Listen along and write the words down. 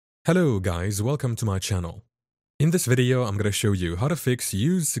Hello guys, welcome to my channel. In this video, I'm gonna show you how to fix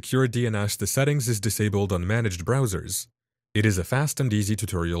Use Secure DNS the settings is disabled on managed browsers. It is a fast and easy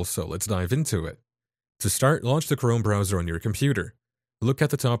tutorial, so let's dive into it. To start, launch the Chrome browser on your computer. Look at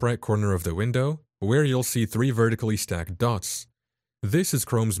the top right corner of the window, where you'll see three vertically stacked dots. This is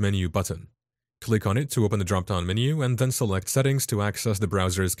Chrome's menu button. Click on it to open the drop-down menu and then select Settings to access the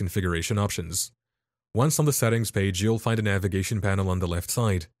browser's configuration options. Once on the settings page, you'll find a navigation panel on the left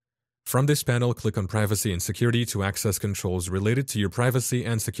side. From this panel, click on Privacy and Security to access controls related to your privacy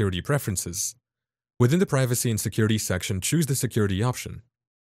and security preferences. Within the Privacy and Security section, choose the Security option.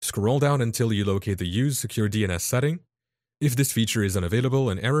 Scroll down until you locate the Use Secure DNS setting. If this feature is unavailable,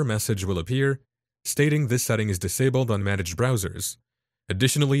 an error message will appear, stating this setting is disabled on managed browsers.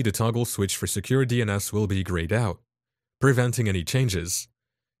 Additionally, the toggle switch for Secure DNS will be grayed out, preventing any changes.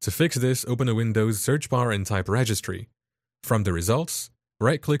 To fix this, open a Windows search bar and type Registry. From the results,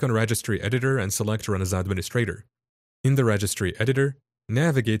 right-click on Registry Editor and select Run as Administrator. In the Registry Editor,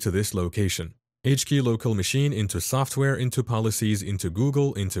 navigate to this location. HK Local Machine into Software into Policies into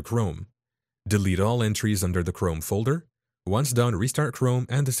Google into Chrome. Delete all entries under the Chrome folder. Once done, restart Chrome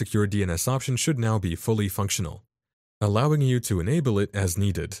and the Secure DNS option should now be fully functional, allowing you to enable it as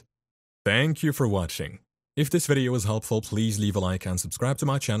needed. Thank you for watching. If this video was helpful, please leave a like and subscribe to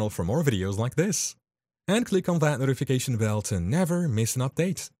my channel for more videos like this. And click on that notification bell to never miss an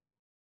update.